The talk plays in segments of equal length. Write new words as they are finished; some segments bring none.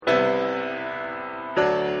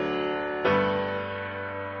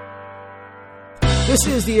This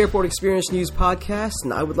is the Airport Experience News Podcast,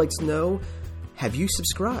 and I would like to know, have you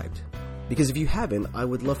subscribed? Because if you haven't, I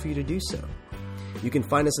would love for you to do so. You can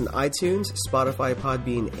find us on iTunes, Spotify,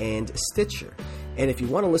 Podbean, and Stitcher. And if you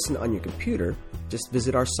want to listen on your computer, just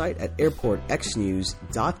visit our site at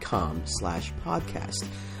airportxnews.com/podcast.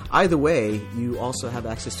 Either way, you also have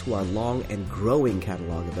access to our long and growing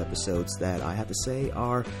catalog of episodes that I have to say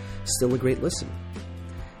are still a great listen.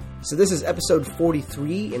 So this is episode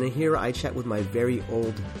 43, and here I chat with my very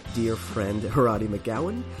old dear friend, Roddy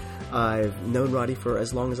McGowan. I've known Roddy for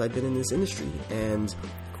as long as I've been in this industry, and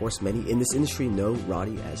of course many in this industry know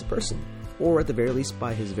Roddy as a person, or at the very least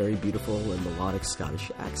by his very beautiful and melodic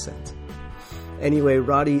Scottish accent. Anyway,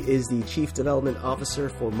 Roddy is the Chief Development Officer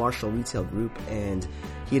for Marshall Retail Group, and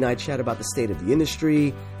he and I chat about the state of the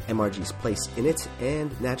industry, MRG's place in it,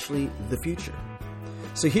 and naturally, the future.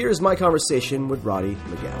 So here's my conversation with Roddy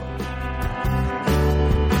McGowan.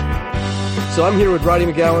 So I'm here with Roddy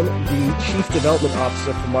McGowan, the Chief Development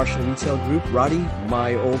Officer for Marshall Retail Group. Roddy,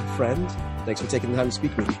 my old friend, thanks for taking the time to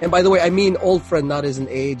speak with me. And by the way, I mean old friend, not as an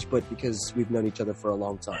age, but because we've known each other for a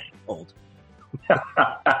long time. Old.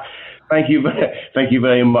 Thank you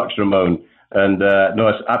very much, Ramon. And no,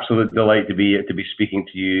 it's an absolute delight to be speaking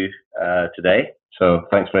to you today. So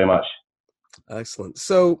thanks very much. Excellent.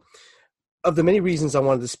 So, of the many reasons I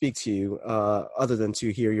wanted to speak to you, other than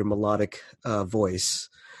to hear your melodic voice,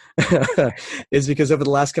 is because over the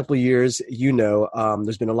last couple of years,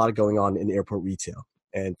 there's been a lot going on in airport retail.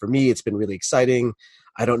 And for me, it's been really exciting.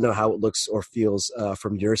 I don't know how it looks or feels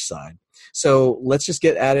from your side. So let's just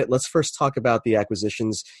get at it. Let's first talk about the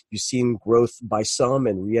acquisitions. You've seen growth by some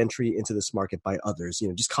and re-entry into this market by others.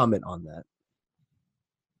 Just comment on that.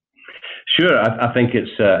 Sure, I think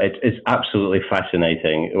it's absolutely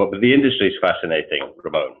fascinating. Well, the industry is fascinating,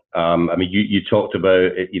 Ramon. I mean, you talked about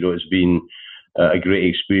it. It's been a great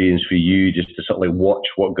experience for you just to sort of watch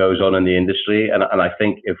what goes on in the industry. And I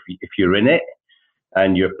think if you're in it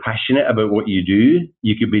and you're passionate about what you do,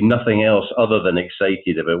 you could be nothing else other than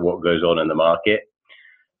excited about what goes on in the market.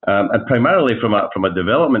 And primarily from a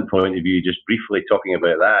development point of view, just briefly talking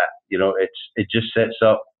about that, it just sets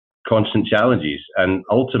up constant challenges, and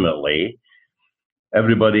ultimately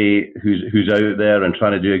everybody who's out there and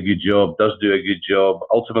trying to do a good job does do a good job.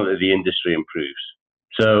 Ultimately the industry improves.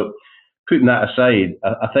 So putting that aside,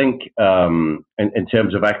 I think in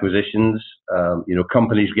terms of acquisitions,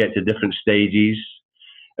 companies get to different stages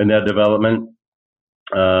in their development,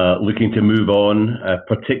 looking to move on,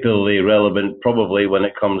 particularly relevant probably when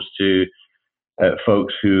it comes to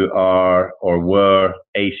folks who are or were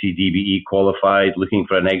ACDBE qualified, looking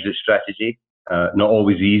for an exit strategy. Not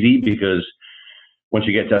always easy, because once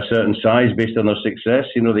you get to a certain size based on their success,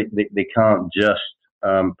 they can't just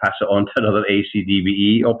pass it on to another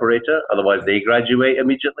ACDBE operator. Otherwise, they graduate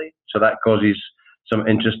immediately. So that causes some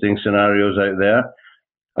interesting scenarios out there.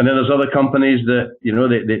 And then there's other companies that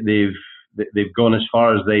they've gone as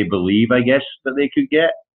far as they believe, I guess, that they could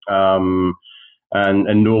get.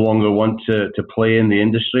 And no longer want to play in the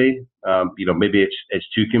industry. Maybe it's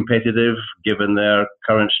too competitive given their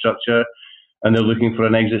current structure, and they're looking for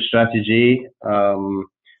an exit strategy. And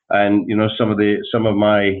some of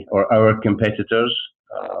my or our competitors,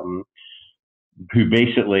 who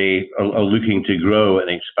basically are looking to grow and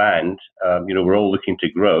expand. We're all looking to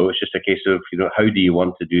grow. It's just a case of how do you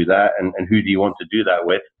want to do that, and who do you want to do that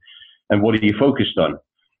with, and what are you focused on?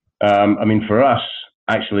 For us,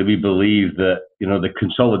 actually, we believe that, the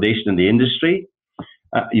consolidation in the industry,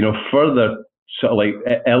 further sort of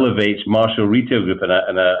elevates Marshall Retail Group in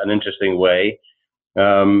an interesting way,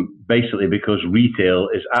 basically because retail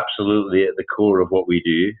is absolutely at the core of what we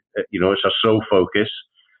do. It's our sole focus.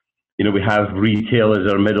 We have retail as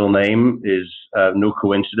our middle name, is no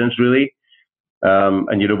coincidence, really.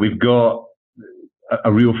 And we've got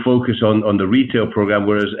a real focus on the retail program,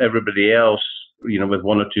 whereas everybody else, with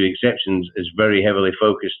one or two exceptions, is very heavily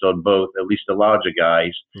focused on both. At least the larger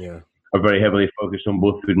guys are very heavily focused on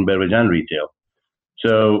both food and beverage and retail.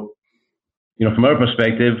 So, from our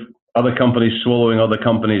perspective, other companies swallowing other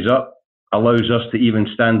companies up allows us to even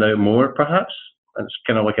stand out more, perhaps. It's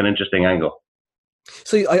kind of like an interesting angle.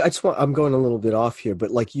 So I'm going a little bit off here,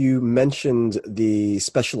 but like you mentioned the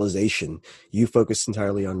specialization, you focus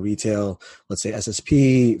entirely on retail. Let's say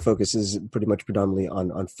SSP focuses pretty much predominantly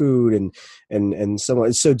on food and so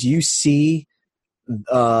on. So do you see,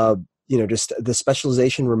 just the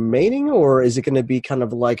specialization remaining, or is it going to be kind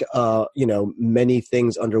of like, many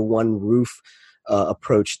things under one roof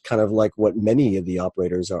approach, kind of like what many of the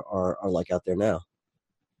operators are like out there now?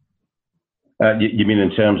 You mean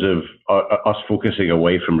in terms of us focusing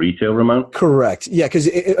away from retail, Ramon? Correct. Yeah, because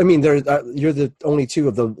I mean, you're the only two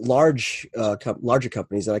of the larger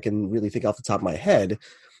companies that I can really think off the top of my head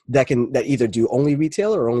that either do only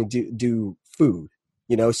retail or only do food.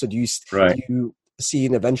 You know, so do you see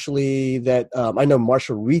eventually that I know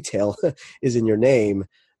Marshall Retail is in your name,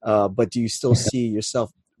 but do you still see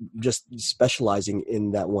yourself just specializing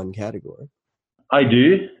in that one category? I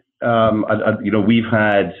do. We've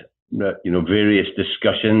had various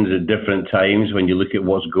discussions at different times when you look at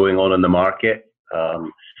what's going on in the market,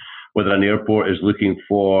 whether an airport is looking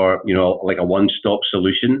for, like a one-stop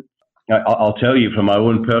solution. I'll tell you from my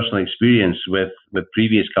own personal experience with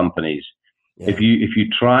previous companies, if you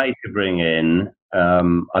try to bring in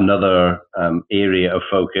another area of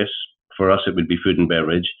focus, for us it would be food and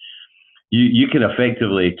beverage, you can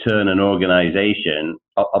effectively turn an organization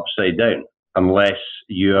upside down unless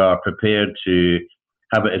you are prepared to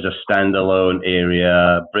have it as a standalone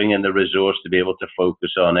area, bring in the resource to be able to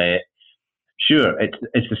focus on it. Sure,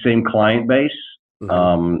 it's the same client base.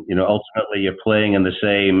 Mm-hmm. Ultimately you're playing in the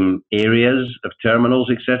same areas of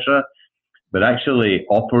terminals, etc. But actually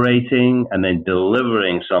operating and then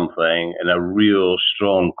delivering something in a real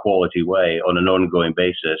strong quality way on an ongoing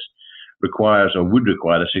basis would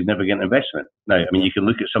require a significant investment. Now, I mean, you can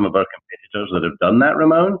look at some of our competitors that have done that,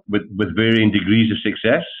 Ramon, with varying degrees of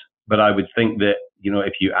success. But I would think that,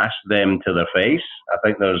 if you ask them to their face, I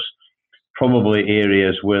think there's probably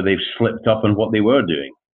areas where they've slipped up on what they were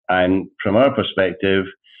doing. And from our perspective,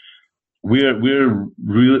 we're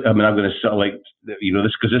really, I mean, I'm going to sort of this,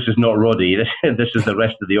 because this is not Roddy, this is the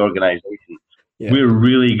rest of the organization. Yeah. We're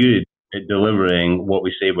really good at delivering what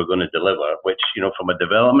we say we're going to deliver, which, from a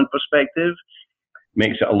development perspective,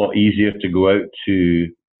 makes it a lot easier to go out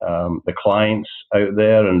to the clients out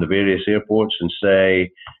there and the various airports and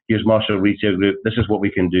say, here's Marshall Retail Group, this is what we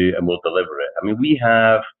can do, and we'll deliver it. I mean, we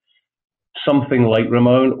have something like,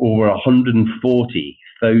 Ramon, over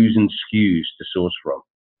 140,000 SKUs to source from.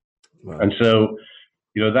 Wow. And so,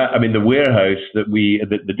 the warehouse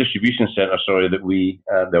the distribution center,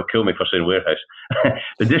 they'll kill me for saying warehouse.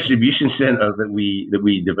 The distribution center that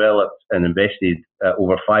we developed and invested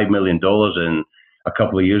over $5 million in a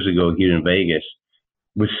couple of years ago here in Vegas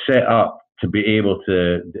was set up to be able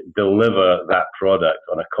to deliver that product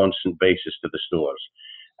on a constant basis to the stores.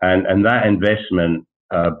 And that investment,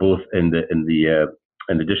 both in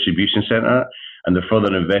the distribution center and the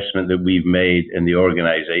further investment that we've made in the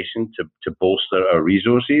organization to bolster our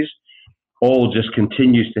resources, all just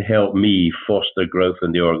continues to help me foster growth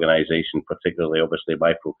in the organization, particularly, obviously,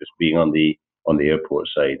 my focus being on the airport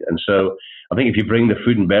side. And so I think if you bring the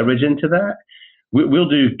food and beverage into that, we'll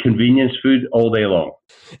do convenience food all day long.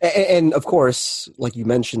 And of course, like you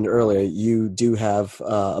mentioned earlier, you do have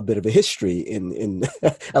a bit of a history in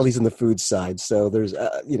at least in the food side. So there's,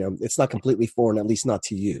 it's not completely foreign, at least not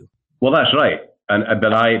to you. Well, that's right.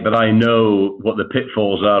 But I know what the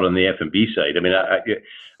pitfalls are on the F&B side. I mean,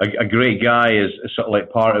 a great guy is sort of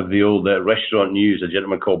like part of the old restaurant news, a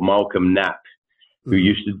gentleman called Malcolm Knapp, who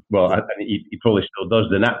used to, he probably still does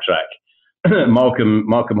the Knapp track. Malcolm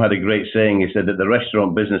had a great saying. He said that the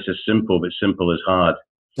restaurant business is simple, but simple is hard.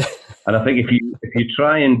 And I think if you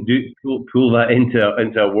try and pull that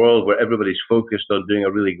into a world where everybody's focused on doing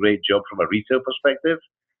a really great job from a retail perspective,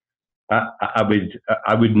 I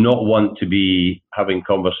would not want to be having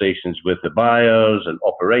conversations with the buyers and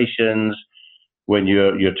operations when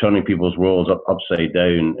you're turning people's worlds upside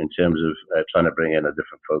down in terms of trying to bring in a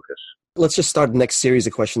different focus. Let's just start the next series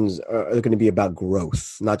of questions are going to be about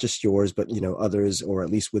growth, not just yours, but others, or at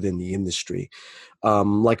least within the industry.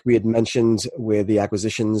 Like we had mentioned with the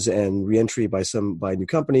acquisitions and reentry by a new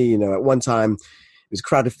company, at one time it was a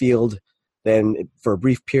crowded field. Then for a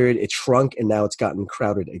brief period it shrunk, and now it's gotten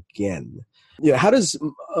crowded again. How does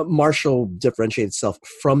Marshall differentiate itself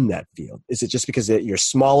from that field? Is it just because you're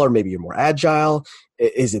smaller, maybe you're more agile?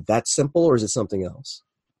 Is it that simple, or is it something else?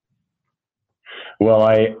 Well,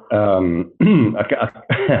 I'm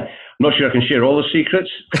not sure I can share all the secrets.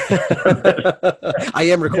 I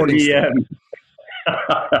am recording.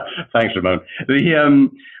 Thanks, Ramon.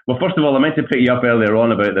 Well, first of all, I meant to pick you up earlier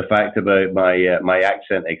on about the fact about my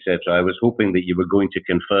accent, etc. I was hoping that you were going to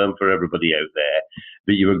confirm for everybody out there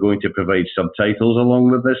that you were going to provide subtitles along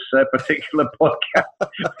with this particular podcast.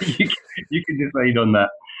 You can decide on that.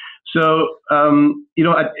 So,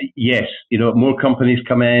 yes, more companies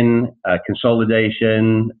come in,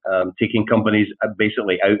 consolidation, taking companies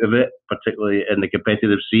basically out of it, particularly in the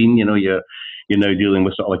competitive scene. You're now dealing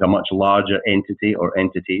with sort of like a much larger entity or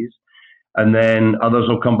entities. and then others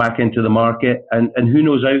will come back into the market. And who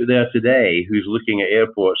knows out there today who's looking at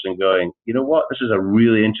airports and going, you know what, this is a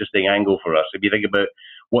really interesting angle for us. If you think about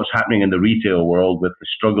what's happening in the retail world with the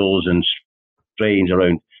struggles and strains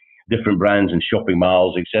around different brands and shopping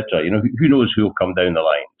malls, etc., you know, who knows who will come down the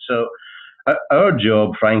line. So our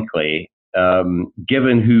job, frankly,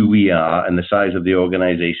 given who we are and the size of the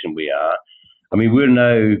organization we are, I mean, we're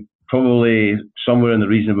now probably somewhere in the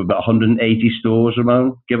region of about 180 stores,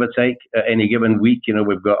 Ramon, give or take, at any given week. You know,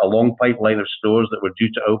 we've got a long pipeline of stores that we're due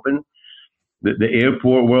to open. The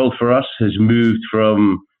airport world for us has moved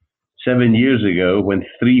from 7 years ago when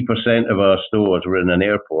 3% of our stores were in an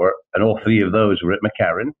airport, and all three of those were at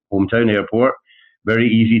McCarran, hometown airport. Very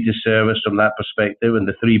easy to service from that perspective. And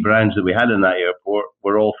the three brands that we had in that airport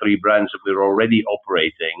were all three brands that we were already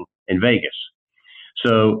operating in Vegas.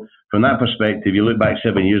 So from that perspective, you look back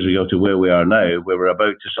 7 years ago to where we are now, where we're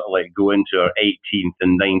about to sort of like go into our 18th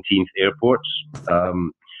and 19th airports.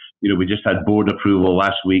 You know, we just had board approval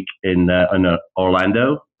last week in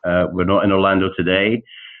Orlando. We're not in Orlando today.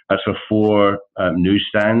 That's for 4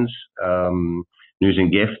 newsstands, news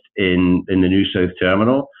and gift in the New South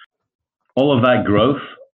Terminal. All of that growth,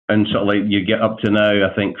 and sort of like you get up to now,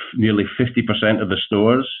 I think nearly 50% of the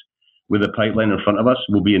stores with a pipeline in front of us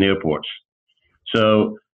will be in airports.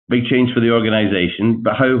 So big change for the organization.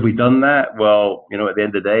 But how have we done that? Well, you know, at the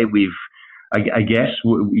end of the day, I guess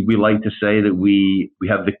we like to say that we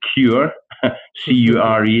have the cure,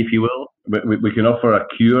 C-U-R-E, if you will. We can offer a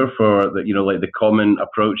cure for the, you know, like the common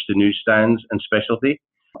approach to newsstands and specialty.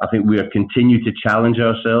 I think we are continue to challenge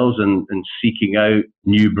ourselves and seeking out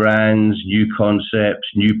new brands, new concepts,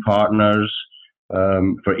 new partners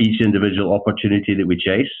for each individual opportunity that we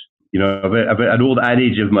chase. You know, an old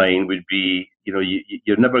adage of mine would be, you know,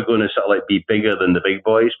 you're never going to sort of like be bigger than the big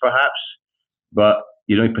boys, perhaps, but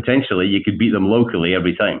you know, potentially you could beat them locally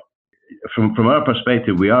every time. From our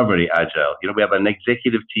perspective, we are very agile. You know, we have an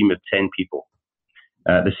executive team of 10 people.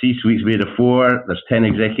 The C-suite's made of 4. There's 10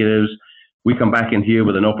 executives. We come back in here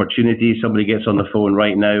with an opportunity. Somebody gets on the phone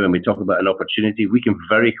right now and we talk about an opportunity. We can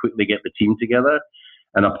very quickly get the team together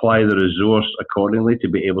and apply the resource accordingly to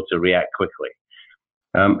be able to react quickly.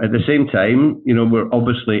 At the same time, you know, we're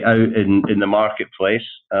obviously out in the marketplace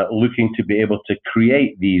looking to be able to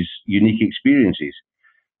create these unique experiences.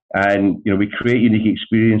 And, you know, we create unique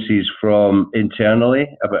experiences from internally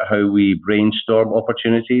about how we brainstorm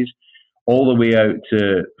opportunities all the way out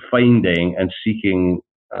to finding and seeking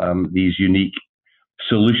these unique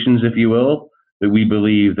solutions, if you will, that we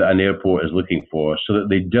believe that an airport is looking for, so that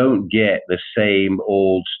they don't get the same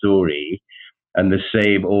old story and the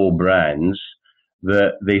same old brands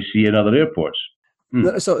that they see in other airports.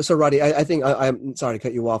 So Roddy, I think I'm sorry to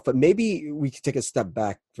cut you off, but maybe we could take a step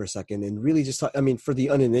back for a second and really just talk, I mean, for the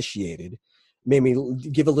uninitiated, maybe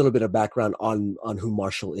give a little bit of background on who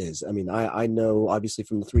Marshall is. I mean, I know obviously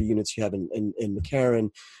from the 3 units you have in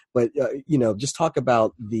McCarran, but you know, just talk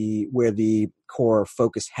about where the core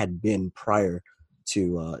focus had been prior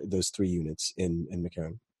to those 3 units in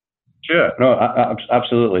McCarran. Sure, no,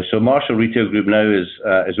 absolutely. So Marshall Retail Group now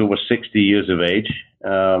is over 60 years of age,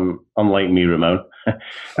 unlike me, Ramon.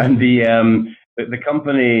 And the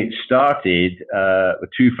company started with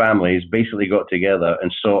 2 families, basically got together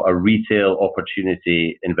and saw a retail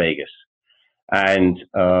opportunity in Vegas. And,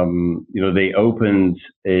 you know, they opened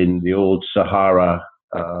in the old Sahara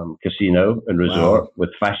casino and resort with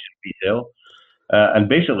fashion retail. And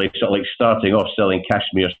basically sort of like starting off selling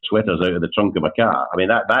cashmere sweaters out of the trunk of a car. I mean,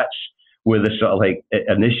 that's where this sort of like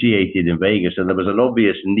initiated in Vegas. And there was an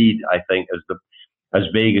obvious need, I think, as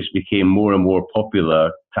Vegas became more and more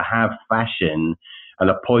popular, to have fashion and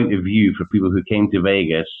a point of view for people who came to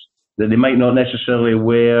Vegas that they might not necessarily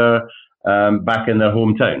wear back in their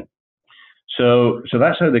hometown. So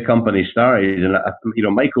that's how the company started. And, you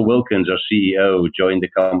know, Michael Wilkins, our CEO, joined the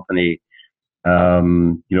company,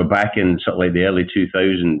 you know, back in sort of like the early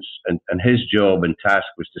 2000s. And his job and task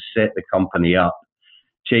was to set the company up,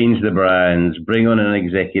 change the brands, bring on an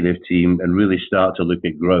executive team, and really start to look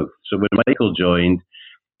at growth. So when Michael joined,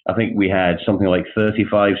 I think we had something like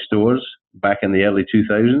 35 stores back in the early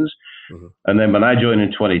 2000s. Mm-hmm. And then when I joined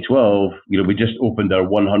in 2012, you know, we just opened our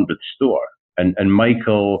 100th store. And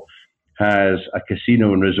Michael has a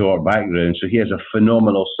casino and resort background, so he has a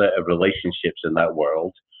phenomenal set of relationships in that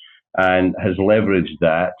world and has leveraged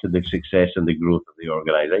that to the success and the growth of the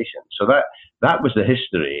organization. So that was the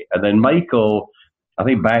history. And then Michael, I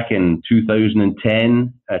think back in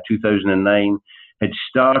 2010, 2009, had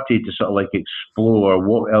started to sort of like explore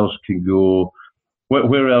what else could go,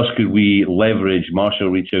 where else could we leverage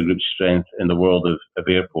Marshall Retail Group's strength in the world of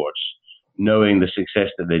airports, knowing the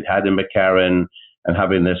success that they'd had in McCarran, and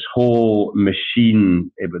having this whole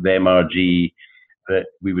machine with MRG that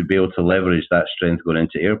we would be able to leverage that strength going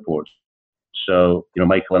into airports. So,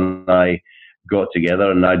 Michael and I got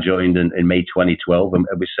together, and I joined in May 2012, and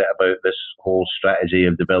we set about this whole strategy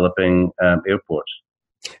of developing airports.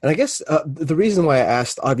 And I guess the reason why I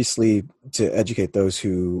asked, obviously, to educate those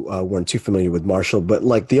who weren't too familiar with Marshall, but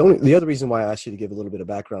like the other reason why I asked you to give a little bit of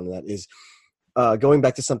background on that is going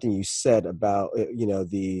back to something you said about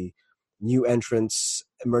the new entrants,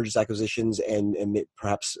 mergers, acquisitions, and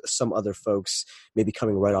perhaps some other folks maybe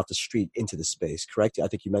coming right off the street into the space. Correct? I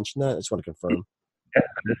think you mentioned that. I just want to confirm.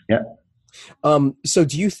 Yeah. So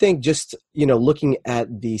do you think, just looking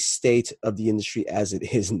at the state of the industry as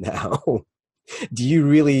it is now, do you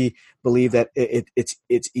really believe that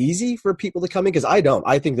it's easy for people to come in? Because I don't.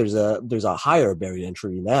 I think there's a higher barrier to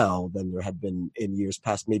entry now than there had been in years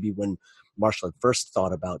past. Maybe when Marshall had first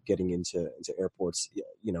thought about getting into airports,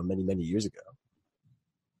 many years ago.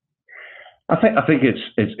 I think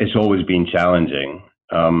it's always been challenging.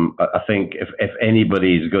 I think if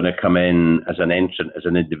anybody's going to come in as an entrant, as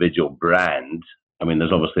an individual brand, I mean,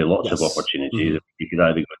 there's obviously lots of opportunities. Mm-hmm. You can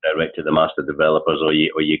either go direct to the master developers, or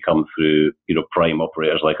you come through, prime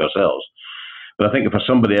operators like ourselves. But I think for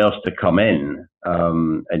somebody else to come in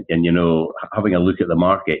and having a look at the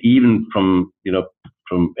market, even from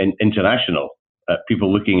international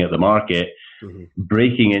people looking at the market, mm-hmm.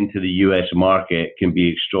 breaking into the US market can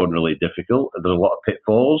be extraordinarily difficult. There's a lot of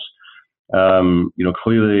pitfalls.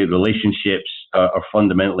 Clearly relationships are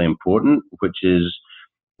fundamentally important, which is,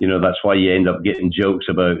 that's why you end up getting jokes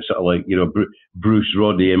about sort of like, Bruce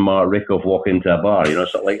Roddy and Mark Rickoff walk into a bar,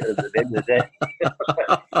 sort of like at the end of the day.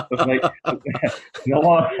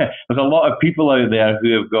 There's a lot of people out there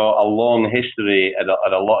who have got a long history and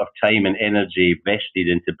a lot of time and energy vested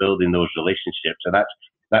into building those relationships. And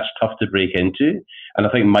that's tough to break into. And I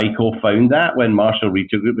think Michael found that when Marshall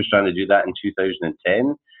Retail Group was trying to do that in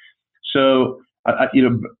 2010. So,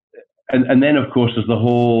 and then of course there's the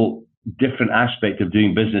whole different aspect of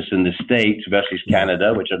doing business in the States versus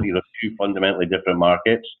Canada, which are two fundamentally different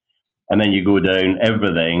markets. And then you go down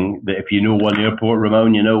everything that if you know one airport,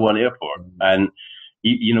 Ramon, you know one airport, and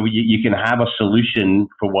you can have a solution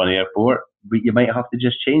for one airport, but you might have to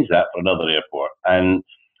just change that for another airport. And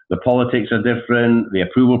the politics are different, the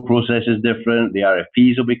approval process is different, the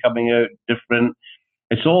RFPs will be coming out different.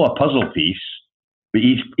 It's all a puzzle piece. But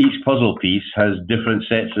each puzzle piece has different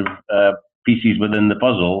sets of pieces within the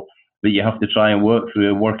puzzle that you have to try and work through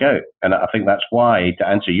and work out. And I think that's why, to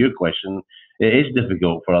answer your question, it is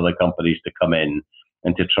difficult for other companies to come in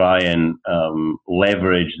and to try and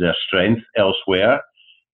leverage their strength elsewhere,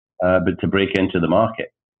 but to break into the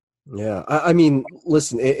market. Yeah, I mean,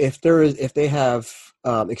 listen, if they have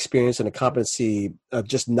experience and a competency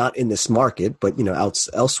just not in this market, but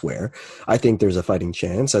elsewhere, I think there's a fighting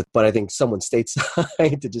chance. But I think someone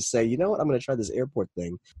stateside to just say, I'm going to try this airport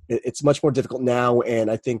thing. It's much more difficult now,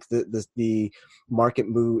 and I think the market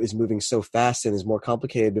is moving so fast and is more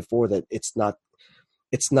complicated before that it's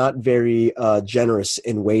not very generous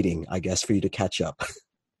in waiting, I guess, for you to catch up.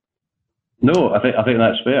 No, I think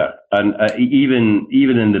that's fair, and even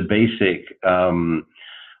in the basic,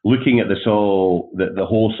 looking at this the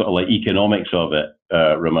whole sort of like economics of it,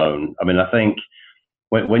 Ramon. I mean, I think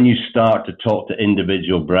when you start to talk to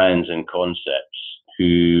individual brands and concepts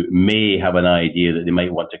who may have an idea that they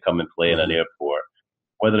might want to come and play in an airport,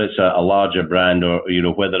 whether it's a larger brand or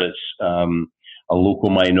whether it's a local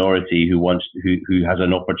minority who has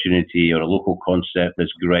an opportunity or a local concept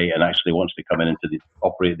that's great and actually wants to come in and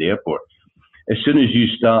operate the airport. As soon as you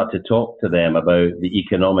start to talk to them about the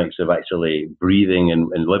economics of actually breathing and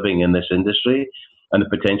living in this industry and the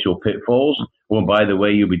potential pitfalls, well, by the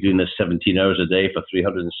way, you'll be doing this 17 hours a day for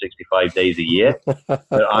 365 days a year.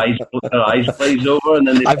 Their eyes glaze over, and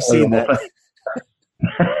then they I've seen that.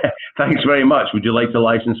 Thanks very much. Would you like to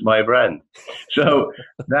license my brand? So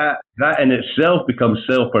that in itself becomes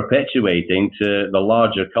self-perpetuating to the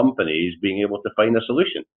larger companies being able to find a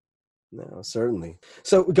solution. No, certainly.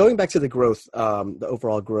 So going back to the growth, the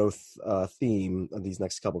overall growth theme of these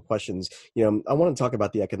next couple of questions, I want to talk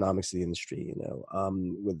about the economics of the industry,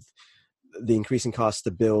 with the increasing costs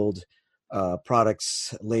to build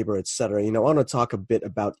products, labor, et cetera. I want to talk a bit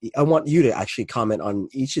about, I want you to actually comment on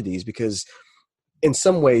each of these because in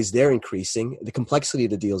some ways they're increasing. The complexity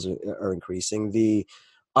of the deals are increasing. The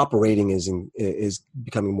operating is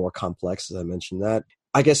becoming more complex, as I mentioned that.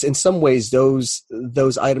 I guess in some ways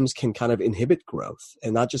those items can kind of inhibit growth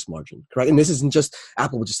and not just margin, correct? And this isn't just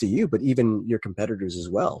applicable just to you, but even your competitors as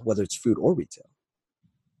well, whether it's food or retail.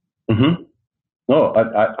 Mm-hmm. No,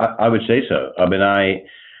 I would say so. I mean,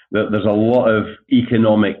 there's a lot of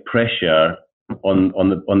economic pressure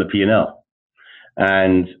on the P&L.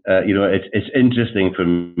 And it's interesting for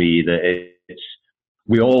me that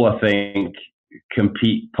we all, I think,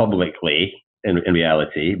 compete publicly in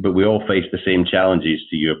reality, but we all face the same challenges,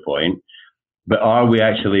 to your point. But are we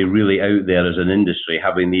actually really out there as an industry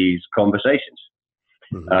having these conversations?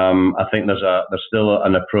 Mm-hmm. I think there's still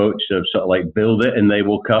an approach of sort of like build it and they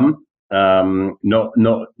will come. Not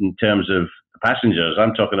in terms of passengers.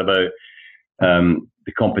 I'm talking about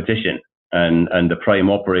the competition and the prime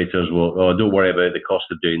operators will, don't worry about the cost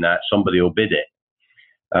of doing that. Somebody will bid it.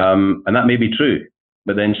 And that may be true,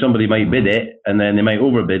 but then somebody might bid it and then they might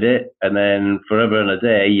overbid it. And then forever and a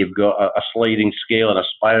day, you've got a sliding scale and a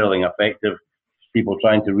spiraling effect of people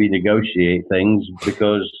trying to renegotiate things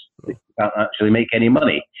because they can't actually make any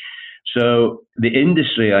money. So the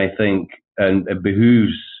industry, I think, and it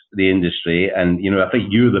behooves the industry, and I think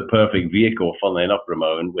you're the perfect vehicle, funnily enough,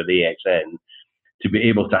 Ramon, with AXN, to be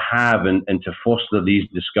able to have and to foster these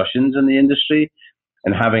discussions in the industry,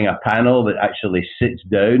 and having a panel that actually sits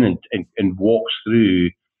down and walks through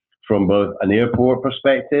from both an airport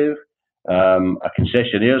perspective, a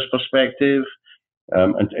concessionaire's perspective,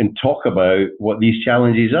 and talk about what these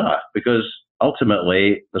challenges are, because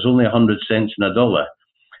ultimately there's only 100 cents in a dollar.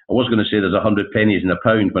 I was going to say there's 100 pennies in a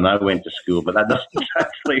pound when I went to school, but that doesn't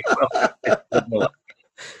actually.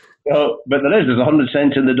 But there's 100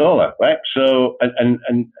 cents in the dollar, right? So, and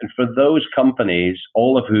for those companies,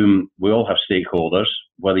 all of whom we all have stakeholders,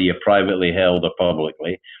 whether you're privately held or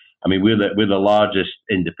publicly. I mean, we're the largest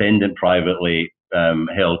independent privately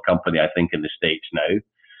held company, I think, in the States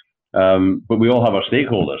now. But we all have our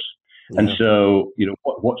stakeholders. Yeah. And so,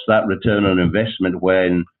 what's that return on investment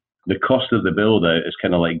when the cost of the build out is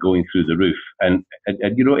kind of like going through the roof? And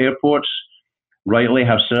airports rightly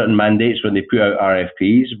have certain mandates when they put out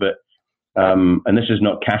RFPs, but, and this is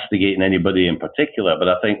not castigating anybody in particular, but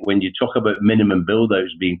I think when you talk about minimum build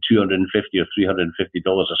outs being $250 or $350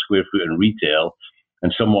 a square foot in retail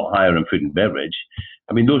and somewhat higher in food and beverage,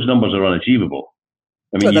 I mean, those numbers are unachievable.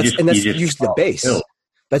 I mean, that's usually the base.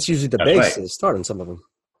 That's usually the base to start on some of them.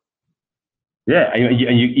 Yeah,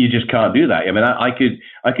 and you just can't do that. I mean, I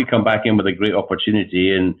could come back in with a great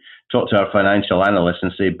opportunity and talk to our financial analyst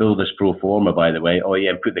and say, build this pro forma, by the way. Oh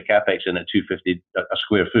yeah, put the capex in at $250 a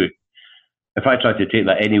square foot. If I try to take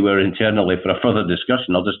that anywhere internally for a further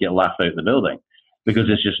discussion, I'll just get laughed out of the building because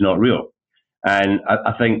it's just not real. And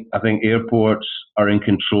I think airports are in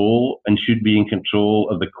control and should be in control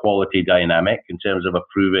of the quality dynamic in terms of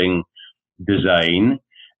approving design.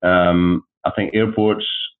 I think airports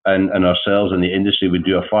and ourselves and the industry would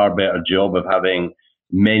do a far better job of having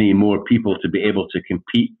many more people to be able to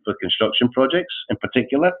compete for construction projects in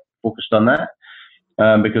particular, focused on that.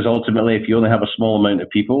 Because ultimately, if you only have a small amount of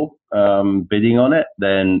people bidding on it,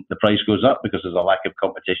 then the price goes up because there's a lack of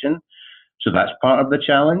competition. So that's part of the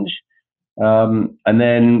challenge. And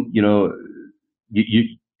then,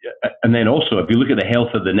 and then also, if you look at the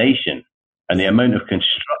health of the nation and the amount of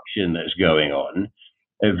construction that's going on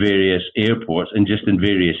at various airports and just in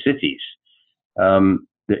various cities,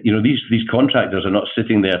 these contractors are not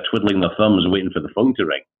sitting there twiddling their thumbs waiting for the phone to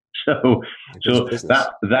ring. So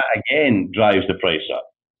that again drives the price up.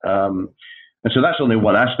 And so that's only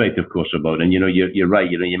one aspect, of course, about. And you're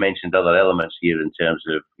right. You mentioned other elements here in terms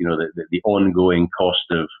of the ongoing cost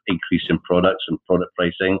of increasing products and product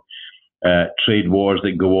pricing, trade wars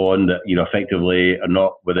that go on that effectively are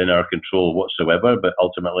not within our control whatsoever. But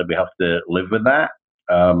ultimately, we have to live with that.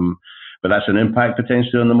 But that's an impact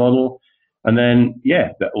potentially on the model. And then,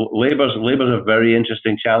 labor's a very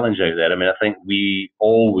interesting challenge out there. I mean, I think we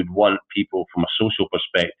all would want people from a social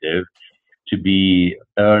perspective to be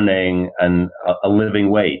earning a living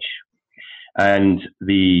wage. And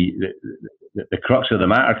the crux of the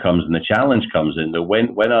matter comes, and the challenge comes in that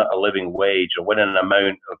when a living wage or when an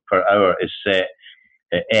amount per hour is set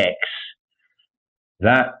at X,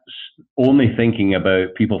 that's only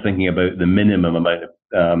people thinking about the minimum amount of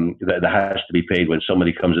that has to be paid when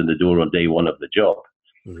somebody comes in the door on day one of the job.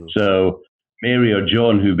 Mm-hmm. So Mary or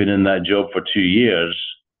John, who've been in that job for 2 years,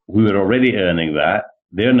 who are already earning that,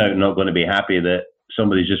 they're now not going to be happy that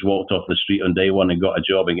somebody's just walked off the street on day one and got a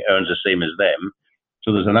job and earns the same as them.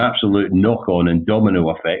 So there's an absolute knock-on and domino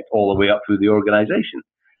effect all the way up through the organization.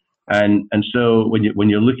 And so when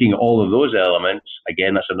you're looking at all of those elements,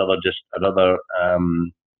 again, that's another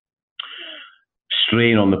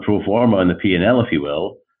strain on the pro forma and the P&L, if you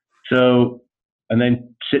will. So, and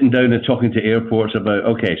then sitting down and talking to airports about,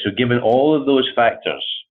 okay, so given all of those factors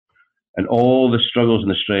and all the struggles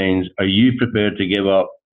and the strains, are you prepared to give up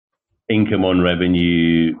income on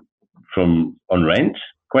revenue on rent? ?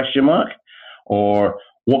 Or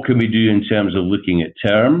what can we do in terms of looking at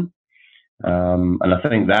term? And I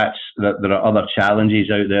think that there are other challenges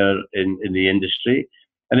out there in the industry.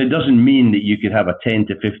 And it doesn't mean that you could have a 10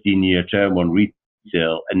 to 15 year term on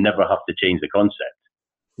retail and never have to change the concept.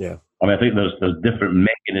 Yeah. I mean, I think there's different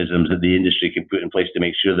mechanisms that the industry can put in place to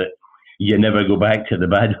make sure that you never go back to the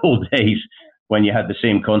bad old days when you had the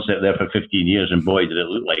same concept there for 15 years and boy, did it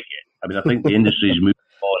look like it. I mean, I think the industry's moved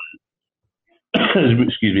on,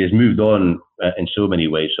 has moved on in so many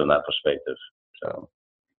ways from that perspective.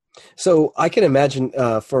 So I can imagine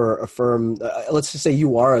for a firm, let's just say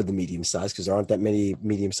you are the medium size, because there aren't that many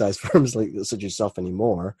medium-sized firms like such as yourself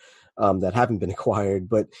anymore that haven't been acquired.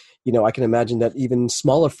 But, I can imagine that even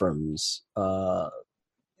smaller firms, I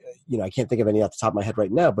can't think of any off the top of my head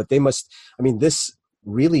right now, but they must, this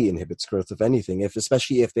really inhibits growth, if anything,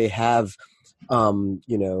 especially if they have,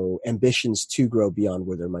 ambitions to grow beyond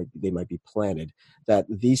where they might be planted, that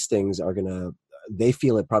these things are going to, they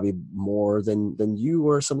feel it probably more than you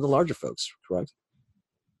or some of the larger folks, correct?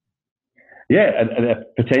 Yeah, and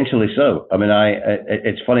potentially so. I mean,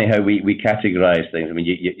 it's funny how we categorize things. I mean,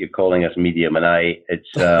 you're calling us medium, and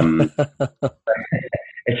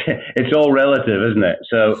it's all relative, isn't it?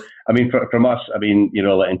 So, I mean, from us, in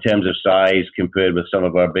terms of size compared with some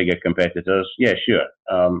of our bigger competitors, yeah, sure.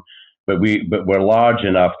 But we're large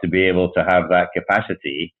enough to be able to have that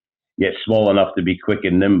capacity, yet small enough to be quick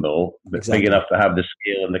and nimble, but exactly. Big enough to have the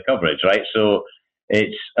scale and the coverage, right? So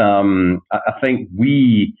it's, I think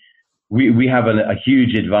we have a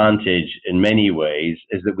huge advantage in many ways,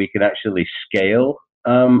 is that we can actually scale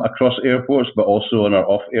across airports, but also in our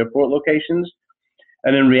off-airport locations.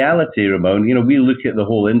 And in reality, Ramon, we look at the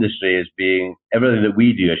whole industry as being, everything that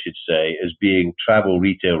we do, I should say, as being travel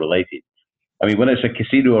retail related. I mean, when it's a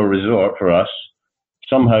casino or resort for us,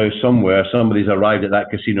 somehow, somewhere, somebody's arrived at that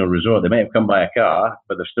casino resort. They may have come by a car,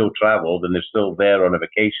 but they've still traveled and they're still there on a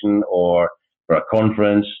vacation or for a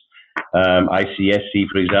conference. ICSC,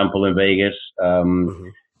 for example, in Vegas.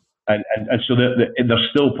 And so they're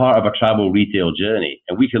still part of a travel retail journey.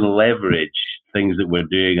 And we can leverage things that we're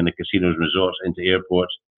doing in the casinos and resorts into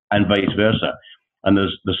airports and vice versa. And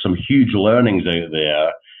there's some huge learnings out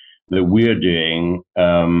there that we're doing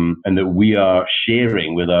and that we are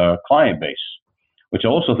sharing with our client base, which I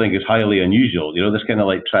also think is highly unusual. This kind of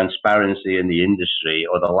like transparency in the industry,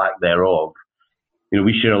 or the lack thereof.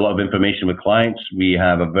 We share a lot of information with clients. We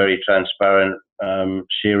have a very transparent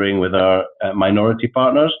sharing with our minority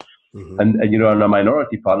partners. Mm-hmm. And our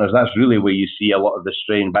minority partners, that's really where you see a lot of the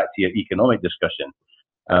strain back to your economic discussion.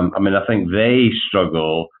 I think they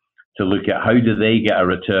struggle to look at how do they get a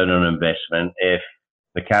return on investment if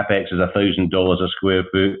the capex is $1,000 a square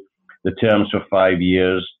foot, the terms for 5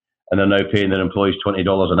 years, and they're now paying their employees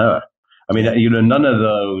 $20 an hour. I mean, none of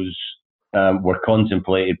those were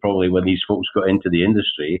contemplated probably when these folks got into the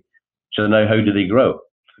industry. So now how do they grow?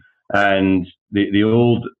 And the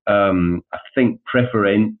old, I think,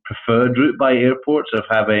 preferred route by airports of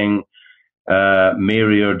having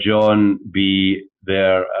Mary or John be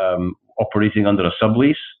there operating under a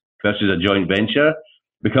sublease versus a joint venture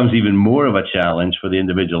becomes even more of a challenge for the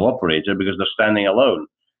individual operator, because they're standing alone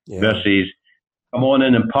versus come on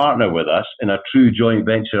in and partner with us in a true joint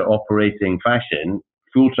venture operating fashion,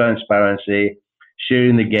 full transparency,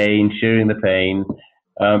 sharing the gain, sharing the pain,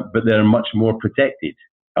 but they're much more protected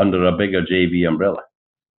under a bigger JV umbrella.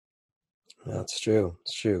 That's true.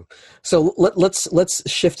 It's true. So let's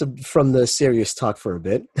shift from the serious talk for a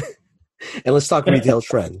bit, and let's talk retail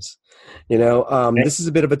trends. This is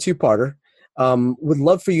a bit of a two-parter. Would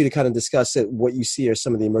love for you to kind of discuss what you see are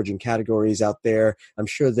some of the emerging categories out there. I'm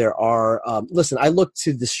sure there are. Listen, I look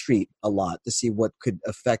to the street a lot to see what could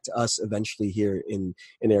affect us eventually here in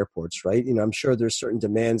airports, right? I'm sure there's certain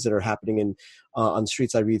demands that are happening on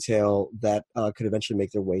street side retail that could eventually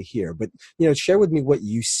make their way here. But, share with me what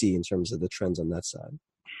you see in terms of the trends on that side.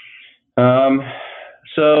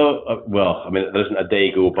 There isn't a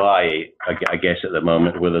day go by, I guess, at the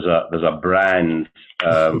moment where there's a brand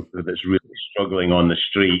that's really struggling on the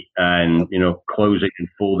street and closing and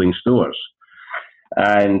folding stores.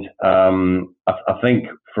 And I think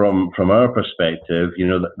from our perspective,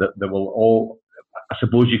 that will all. I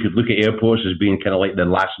suppose you could look at airports as being kind of like the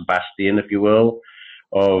last bastion, if you will,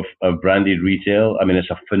 of branded retail. I mean, it's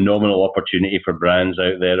a phenomenal opportunity for brands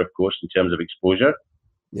out there, of course, in terms of exposure.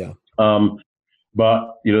 Yeah.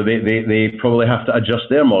 But they probably have to adjust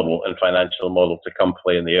their model and financial model to come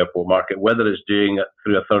play in the airport market, whether it's doing it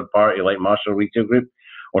through a third party like Marshall Retail Group,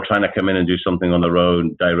 or trying to come in and do something on their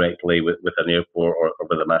own directly with an airport or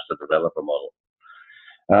with a master developer model.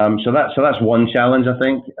 So that's one challenge, I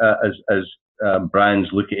think, as brands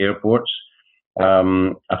look at airports.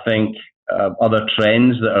 I think other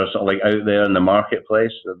trends that are sort of like out there in the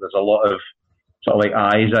marketplace. There's a lot of sort of like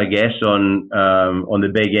eyes, I guess, on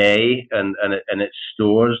the Big A and its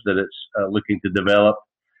stores that it's looking to develop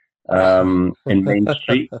in Main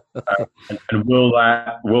Street. And will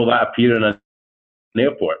that appear in an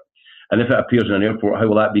airport? And if it appears in an airport, how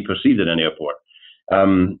will that be perceived in an airport?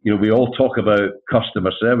 We all talk about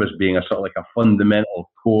customer service being a sort of like a fundamental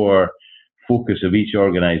core focus of each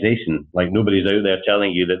organization. Like nobody's out there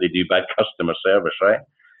telling you that they do bad customer service, right?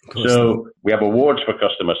 So we have awards for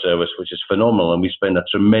customer service, which is phenomenal, and we spend a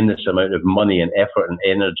tremendous amount of money and effort and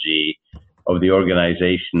energy of the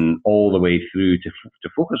organization all the way through to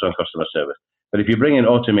focus on customer service. But if you bring in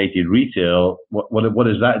automated retail, what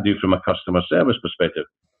does that do from a customer service perspective?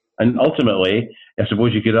 And ultimately, I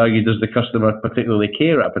suppose you could argue, does the customer particularly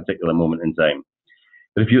care at a particular moment in time?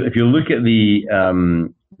 But if you look at the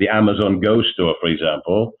Amazon Go store, for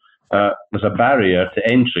example, there's a barrier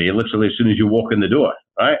to entry literally as soon as you walk in the door,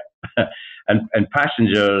 right? and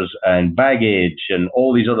passengers and baggage and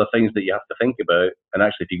all these other things that you have to think about. And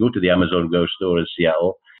actually, if you go to the Amazon Go store in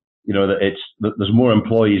Seattle, that there's more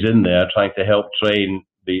employees in there trying to help train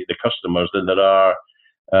the customers than there are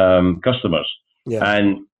customers. Yeah.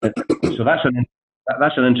 And so that's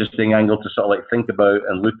an interesting angle to sort of like think about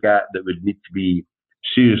and look at that would need to be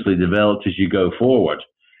seriously developed as you go forward,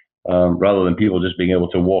 rather than people just being able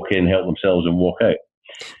to walk in, help themselves, and walk out.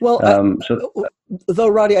 Well, though,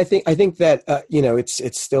 Roddy, I think that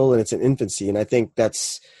it's still in its infancy, and I think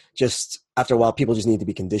that's just after a while people just need to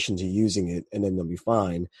be conditioned to using it, and then they'll be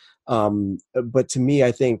fine. But to me,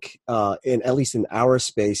 I think at least in our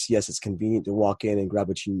space, yes, it's convenient to walk in and grab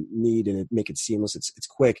what you need and make it seamless. It's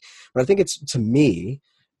quick, but I think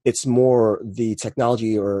it's more the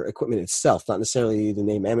technology or equipment itself, not necessarily the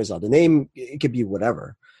name Amazon. The name, it could be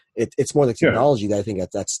whatever. It's more the technology that I think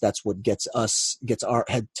that's what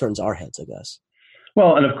turns our heads, I guess.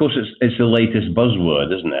 Well, and of course it's the latest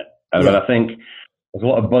buzzword, isn't it? I mean, I think there's a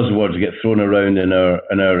lot of buzzwords get thrown around in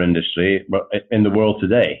our industry, in the world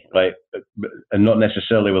today, right? And not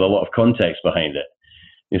necessarily with a lot of context behind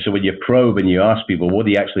it. So when you probe and you ask people, what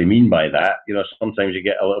do you actually mean by that? Sometimes you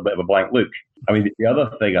get a little bit of a blank look. I mean, the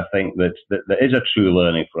other thing I think that is a true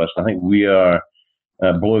learning for us, I think we are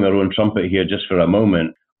blowing our own trumpet here just for a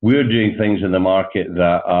moment. We're doing things in the market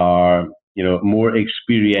that are, more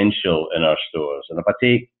experiential in our stores. And if I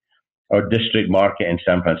take our district market in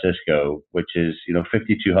San Francisco, which is,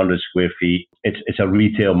 5,200 square feet, it's a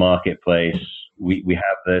retail marketplace. We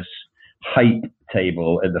have this hype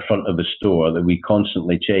table at the front of the store that we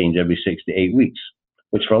constantly change every 6 to 8 weeks,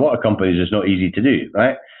 which for a lot of companies is not easy to do,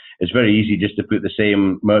 right? It's very easy just to put the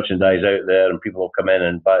same merchandise out there and people will come in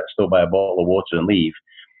and still buy a bottle of water and leave.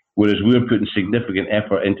 Whereas we're putting significant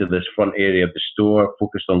effort into this front area of the store,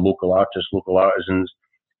 focused on local artists, local artisans,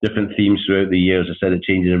 different themes throughout the year. As I said, it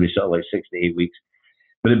changes every sort of like 6 to 8 weeks.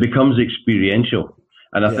 But it becomes experiential.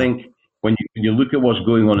 And I think when you look at what's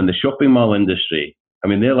going on in the shopping mall industry, I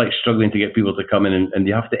mean, they're like struggling to get people to come in and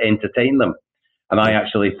you have to entertain them. And I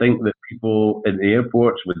actually think that people in the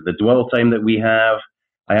airports, with the dwell time that we have,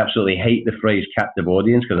 I absolutely hate the phrase captive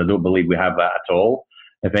audience because I don't believe we have that at all.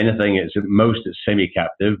 If anything, it's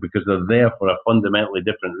semi-captive because they're there for a fundamentally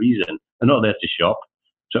different reason. They're not there to shop.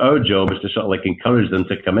 So our job is to sort of like encourage them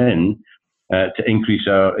to come in, to increase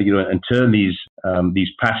our, and turn these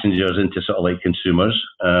passengers into sort of like consumers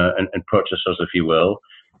and purchasers, if you will.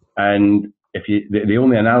 And the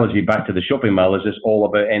only analogy back to the shopping mall is it's all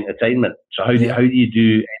about entertainment. So how do you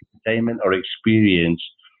do entertainment or experience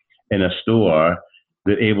in a store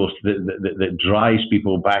that drives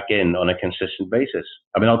people back in on a consistent basis?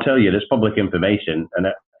 I mean, I'll tell you, there's public information, and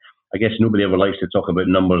I guess nobody ever likes to talk about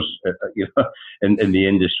numbers, in the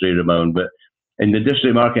industry, Ramon. But in the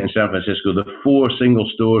district market in San Francisco, the 4 single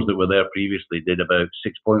stores that were there previously did about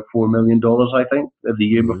 $6.4 million, I think, the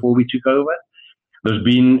year before we took over. There's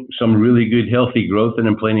been some really good, healthy growth in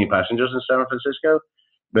enplaning passengers in San Francisco,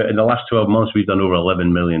 but in the last 12 months, we've done over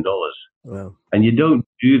 $11 million. Wow. And you don't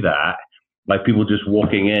do that by people just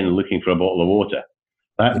walking in looking for a bottle of water.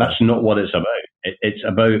 That's not what it's about. It's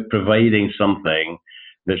about providing something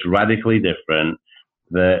that's radically different,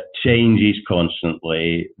 that changes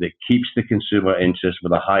constantly, that keeps the consumer interest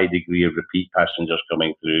with a high degree of repeat passengers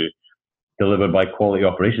coming through, delivered by quality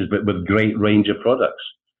operations, but with great range of products.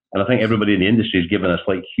 And I think everybody in the industry has given us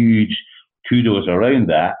like huge kudos around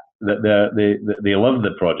that they love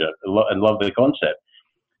the project and love the concept.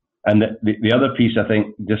 And the other piece, I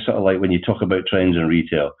think, just sort of like when you talk about trends in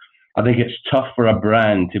retail, I think it's tough for a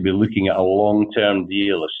brand to be looking at a long-term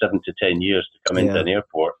deal of 7 to 10 years to come into an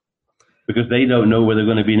airport because they don't know where they're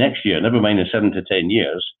going to be next year, never mind in 7 to 10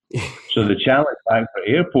 years. So the challenge back for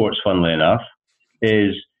airports, funnily enough,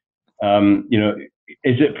 is,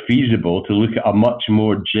 is it feasible to look at a much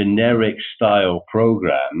more generic style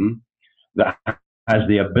program that has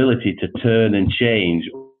the ability to turn and change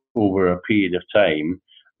over a period of time,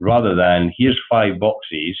 rather than here's 5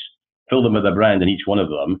 boxes, fill them with a brand in each one of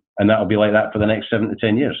them, and that'll be like that for the next 7 to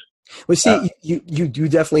 10 years. Well, see, you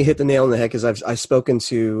definitely hit the nail on the head, because I've spoken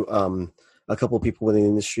to a couple of people within the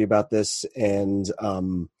industry about this, and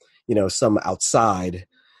some outside,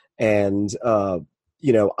 and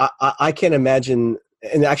I can't imagine.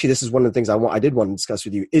 And actually, this is one of the things I did want to discuss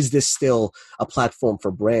with you. Is this still a platform for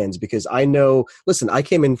brands? Because I know, listen, I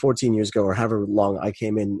came in 14 years ago, or however long I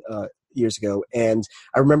came in years ago, and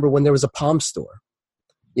I remember when there was a Palm store,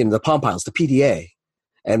 the Palm Piles, the PDA.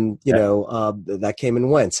 And, that came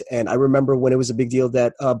and went. And I remember when it was a big deal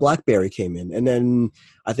that BlackBerry came in. And then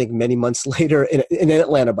I think many months later, in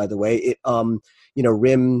Atlanta, by the way,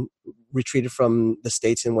 RIM retreated from the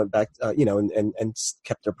States and went back, and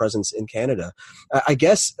kept their presence in Canada. I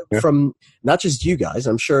guess from not just you guys,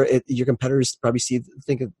 I'm sure your competitors probably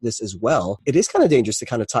think of this as well. It is kind of dangerous to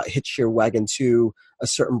kind of hitch your wagon to a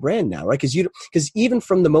certain brand now, right? Because even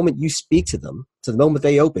from the moment you speak to them to the moment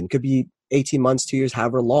they open, could be 18 months, 2 years,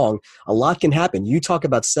 however long, a lot can happen. You talk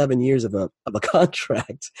about 7 years of a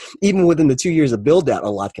contract. Even within the 2 years of build out, a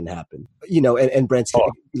lot can happen, and brands can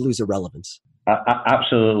lose their relevance.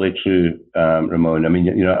 Absolutely true, Ramon. I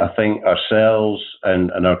mean, I think ourselves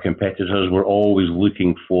and our competitors were always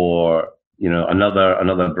looking for,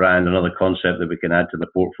 another brand, another concept that we can add to the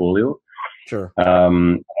portfolio. Sure.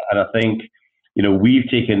 And I think, we've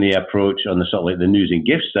taken the approach on the sort of like the news and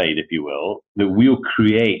gift side, if you will, that we'll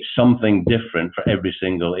create something different for every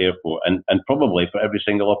single airport and probably for every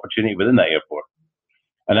single opportunity within that airport.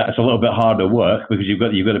 And that's a little bit harder work, because you've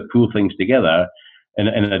got to pull things together in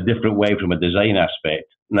a different way from a design aspect.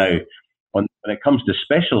 Now, when it comes to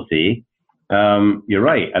specialty, you're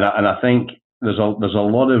right. And I think there's a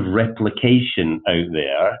lot of replication out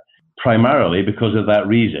there, primarily because of that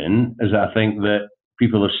reason, is that I think that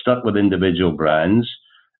people have stuck with individual brands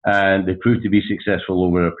and they prove to be successful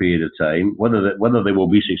over a period of time. Whether they will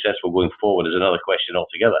be successful going forward is another question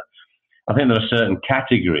altogether. I think there are certain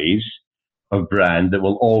categories of brand that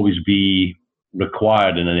will always be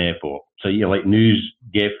required in an airport. So like news,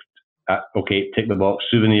 gift, tick the box.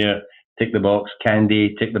 Souvenir, tick the box.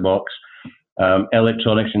 Candy, tick the box.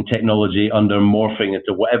 Electronics and technology under morphing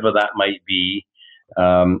into whatever that might be,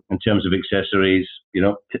 in terms of accessories,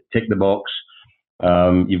 tick the box.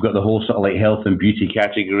 You've got the whole sort of like health and beauty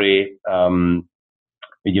category. When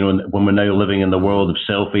we're now living in the world of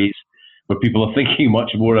selfies, where people are thinking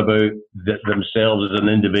much more about themselves as an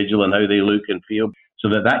individual and how they look and feel, so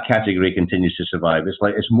that category continues to survive.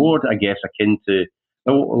 It's more, I guess, akin to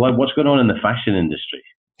like what's going on in the fashion industry.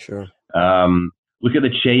 Sure. Look at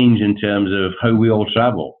the change in terms of how we all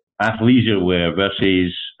travel. Athleisure wear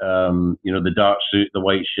versus, the dark suit, the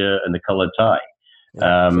white shirt, and the coloured tie.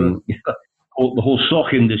 Sure. The whole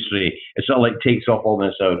sock industry, it's not like takes off all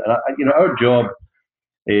this out. And our job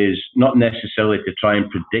is not necessarily to try and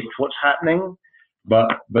predict what's happening, but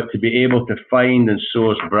to be able to find and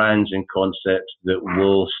source brands and concepts that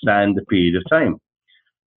will stand the period of time.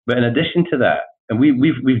 But in addition to that, and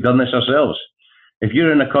we've done this ourselves, if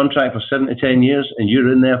you're in a contract for 7 to 10 years and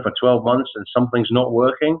you're in there for 12 months and something's not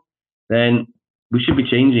working, then we should be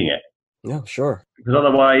changing it. Yeah, sure. Because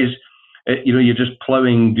otherwise, you're just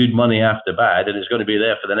plowing good money after bad, and it's going to be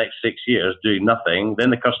there for the next 6 years doing nothing.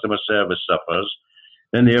 Then the customer service suffers.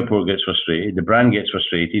 Then the airport gets frustrated. The brand gets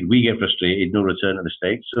frustrated. We get frustrated. No return to the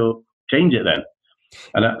States. So change it then.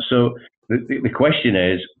 And so the question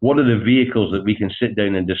is, what are the vehicles that we can sit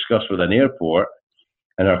down and discuss with an airport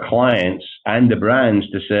and our clients and the brands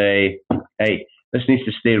to say, hey, this needs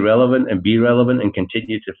to stay relevant and be relevant and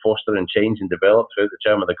continue to foster and change and develop throughout the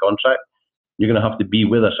term of the contract? You're going to have to be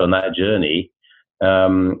with us on that journey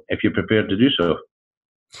if you're prepared to do so.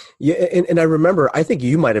 Yeah, and I remember, I think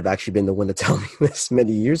you might have actually been the one to tell me this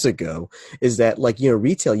many years ago, is that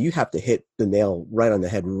retail, you have to hit the nail right on the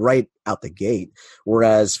head right out the gate.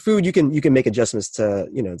 Whereas food, you can make adjustments to,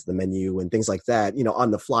 to the menu and things like that,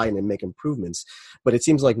 on the fly and then make improvements. But it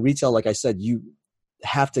seems like retail, like I said, you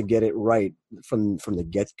have to get it right from the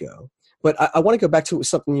get-go. But I want to go back to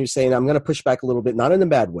something you're saying. I'm going to push back a little bit, not in a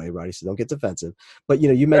bad way, Roddy, so don't get defensive. But,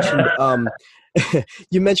 you mentioned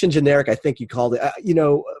you mentioned generic, I think you called it.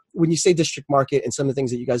 when you say district market and some of the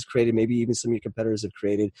things that you guys created, maybe even some of your competitors have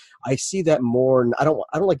created, I see that more. And I don't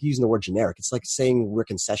like using the word generic. It's like saying we're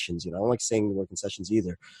concessions. I don't like saying the word concessions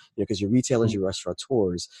either, because you're retailers, you're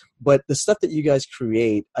restaurateurs. But the stuff that you guys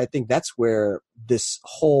create, I think that's where this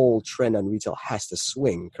whole trend on retail has to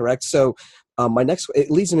swing. Correct. So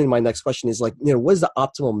it leads me to my next question is like, what is the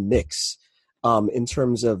optimal mix in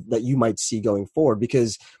terms of that you might see going forward?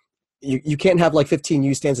 Because you can't have like 15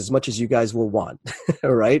 use stands as much as you guys will want,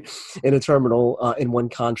 right? In a terminal in one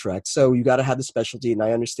contract. So you got to have the specialty, and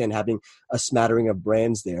I understand having a smattering of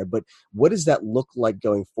brands there. But what does that look like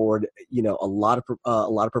going forward? A lot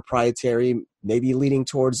of proprietary, maybe leaning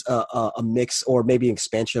towards a mix, or maybe an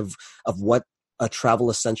expansion of what a travel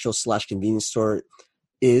essential / convenience store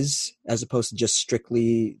is, as opposed to just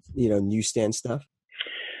strictly newsstand stuff.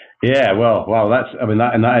 Yeah, well, wow, that's a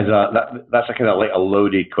kind of like a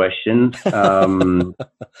loaded question. It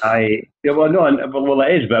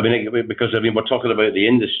is, but because we're talking about the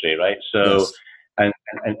industry, right? So, yes. and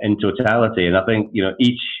in totality, and I think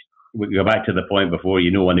we go back to the point before.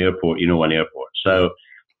 An airport. So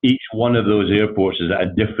each one of those airports is at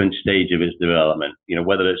a different stage of its development.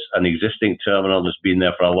 Whether it's an existing terminal that's been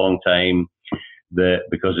there for a long time, that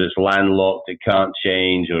because it's landlocked, it can't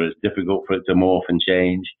change, or it's difficult for it to morph and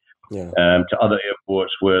change. Yeah. To other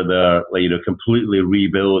airports where they're completely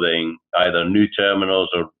rebuilding either new terminals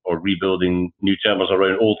or rebuilding new terminals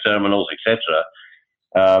around old terminals, etc.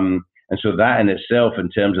 And so that in itself, in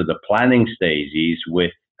terms of the planning stages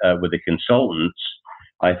with the consultants,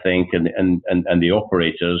 I think, and the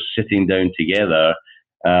operators sitting down together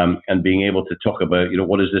and being able to talk about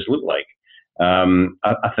what does this look like.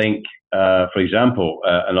 I think, for example,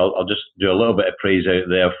 and I'll just do a little bit of praise out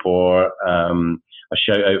there for. A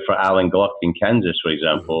shout out for Alan Gluck in Kansas, for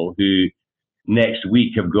example, who next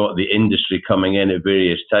week have got the industry coming in at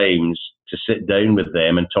various times to sit down with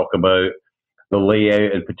them and talk about the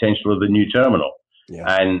layout and potential of the new terminal. Yeah.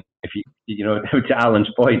 And if to Alan's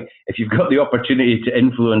point, if you've got the opportunity to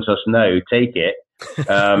influence us now, take it,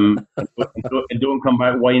 and don't come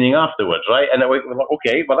back whining afterwards, right? And we're like,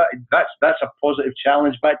 okay, well that's a positive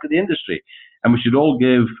challenge back to the industry. And we should all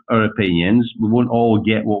give our opinions. We won't all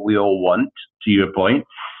get what we all want, to your point.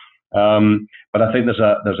 But I think there's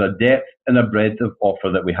a depth and a breadth of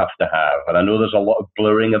offer that we have to have. And I know there's a lot of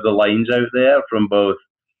blurring of the lines out there from both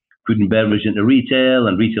food and beverage into retail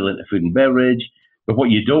and retail into food and beverage. But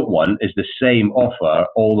what you don't want is the same offer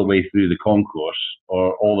all the way through the concourse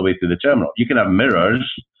or all the way through the terminal. You can have mirrors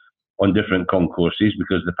on different concourses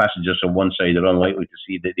because the passengers on one side are unlikely to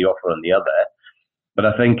see the offer on the other. But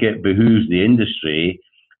I think it behooves the industry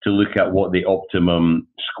to look at what the optimum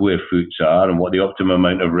square foots are and what the optimum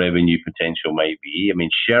amount of revenue potential might be. I mean,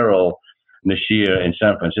 Cheryl Nashir in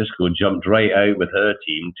San Francisco jumped right out with her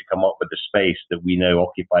team to come up with the space that we now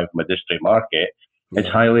occupy from a district market. It's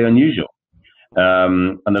highly unusual.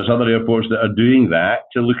 And there's other airports that are doing that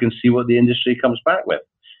to look and see what the industry comes back with.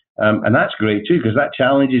 And that's great too, because that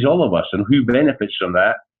challenges all of us. And who benefits from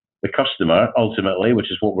that? The customer, ultimately,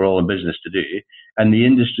 which is what we're all in business to do, and the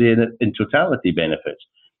industry in totality benefits.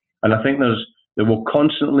 And I think there will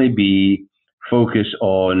constantly be focus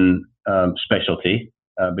on specialty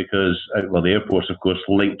because, the airports, of course,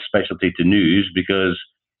 linked specialty to news because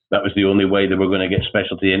that was the only way that we're going to get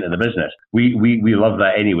specialty into the business. We love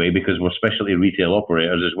that anyway because we're specialty retail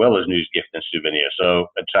operators as well as news, gift and souvenir, so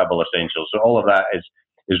travel essentials. So all of that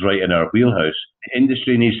is right in our wheelhouse. The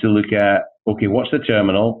industry needs to look at, okay, what's the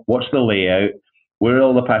terminal? What's the layout? Where are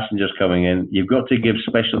all the passengers coming in? You've got to give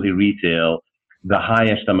specialty retail the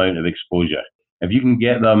highest amount of exposure. If you can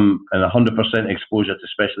get them an 100% exposure to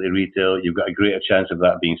specialty retail, you've got a greater chance of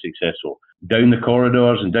that being successful. Down the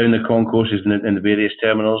corridors and down the concourses in the various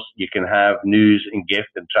terminals, you can have news and gift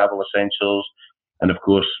and travel essentials. And of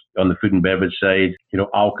course, on the food and beverage side,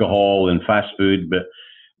 alcohol and fast food, but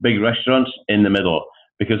big restaurants in the middle.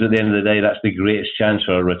 Because at the end of the day, that's the greatest chance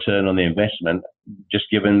for a return on the investment, just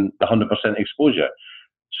given the 100% exposure.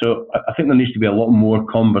 So I think there needs to be a lot more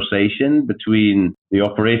conversation between the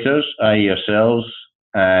operators, i.e. yourselves,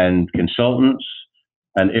 and consultants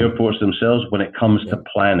and airports themselves when it comes to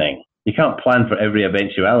planning. You can't plan for every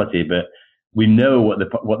eventuality, but we know what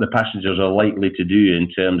the passengers are likely to do in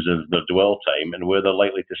terms of their dwell time and where they're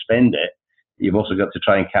likely to spend it. You've also got to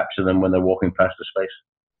try and capture them when they're walking past the space.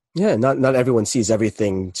 Yeah, not everyone sees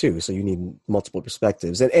everything too, so you need multiple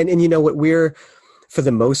perspectives. And you know what, we're, for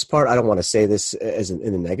the most part, I don't want to say this as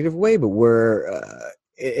in a negative way, but we're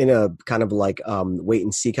in a kind of like wait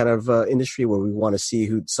and see kind of industry where we want to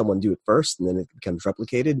see someone do it first and then it becomes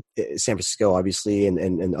replicated. San Francisco, obviously,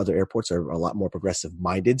 and other airports are a lot more progressive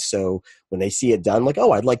minded. So when they see it done, like,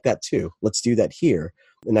 oh, I'd like that too. Let's do that here.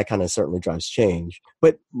 And that kind of certainly drives change.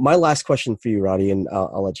 But my last question for you, Roddy, and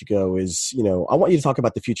I'll let you go, is, I want you to talk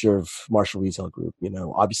about the future of Marshall Retail Group.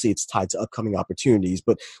 Obviously it's tied to upcoming opportunities,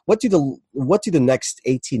 but what do the next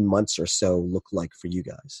 18 months or so look like for you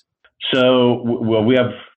guys? So, well, we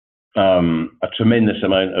have a tremendous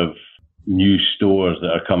amount of new stores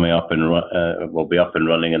that are coming up and will be up and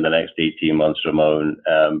running in the next 18 months, Ramon,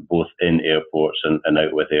 both in airports and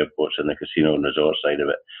out with airports and the casino and resort side of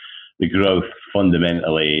it. The growth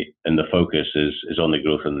fundamentally and the focus is on the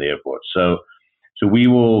growth in the airport. So we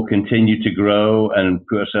will continue to grow and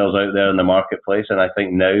put ourselves out there in the marketplace. And I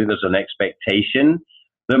think now there's an expectation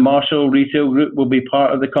that Marshall Retail Group will be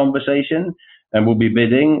part of the conversation and will be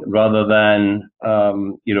bidding rather than,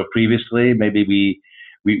 previously maybe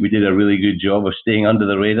we did a really good job of staying under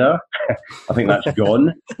the radar. I think that's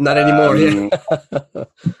gone. Not anymore.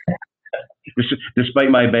 Despite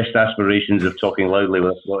my best aspirations of talking loudly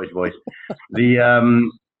with a Scottish voice.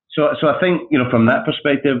 So I think, from that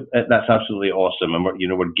perspective, that's absolutely awesome. And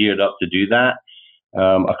we're geared up to do that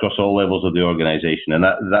across all levels of the organization. And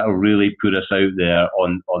that will really put us out there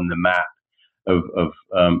on the map of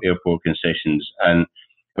airport concessions. And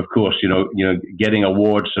of course, getting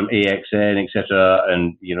awards from AXN, et cetera,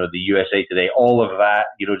 and, the USA Today, all of that,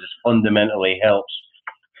 just fundamentally helps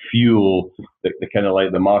fuel the kind of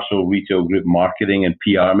like the Marshall Retail Group marketing and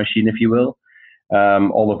PR machine, if you will,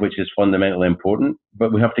 all of which is fundamentally important.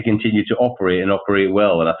 But we have to continue to operate and operate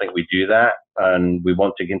well. And I think we do that. And we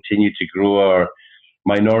want to continue to grow our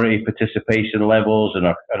minority participation levels and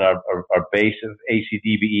our base of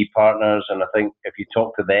ACDBE partners. And I think if you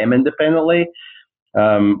talk to them independently,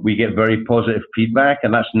 we get very positive feedback.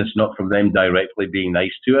 And that's just not from them directly being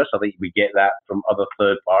nice to us. I think we get that from other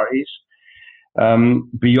third parties.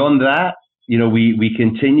 Beyond that, we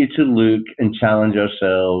continue to look and challenge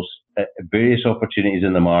ourselves at various opportunities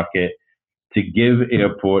in the market to give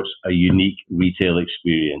airports a unique retail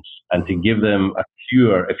experience and to give them a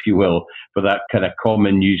cure, if you will, for that kind of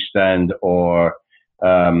common newsstand or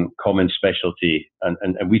common specialty. And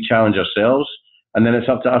we challenge ourselves. And then it's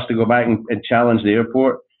up to us to go back and challenge the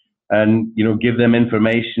airport and, give them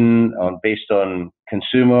information based on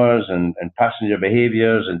consumers and passenger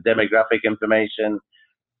behaviors and demographic information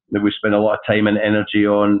that we spend a lot of time and energy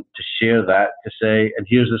on to share that, to say, and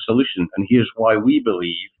here's the solution, and here's why we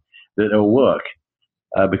believe that it'll work.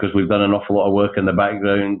 Because we've done an awful lot of work in the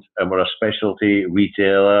background, and we're a specialty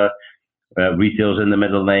retailer, retail's in the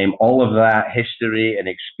middle name, all of that history and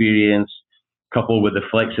experience, coupled with the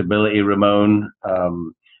flexibility, Ramon,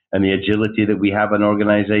 and the agility that we have in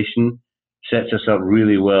organization, sets us up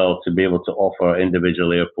really well to be able to offer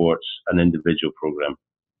individual airports an individual program.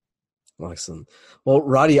 Excellent. Well,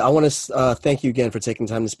 Roddy, I want to thank you again for taking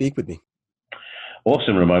time to speak with me.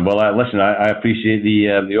 Awesome, Ramon. Well, listen, I appreciate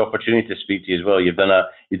the opportunity to speak to you as well. You've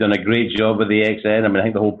done a great job with the XN. I mean, I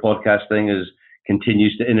think the whole podcast thing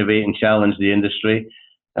continues to innovate and challenge the industry.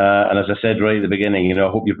 And as I said right at the beginning, I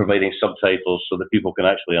hope you're providing subtitles so that people can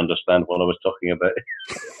actually understand what I was talking about.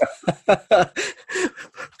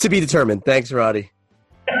 To be determined. Thanks, Roddy.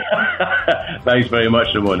 Thanks very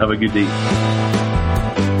much, Ramon. Have a good day.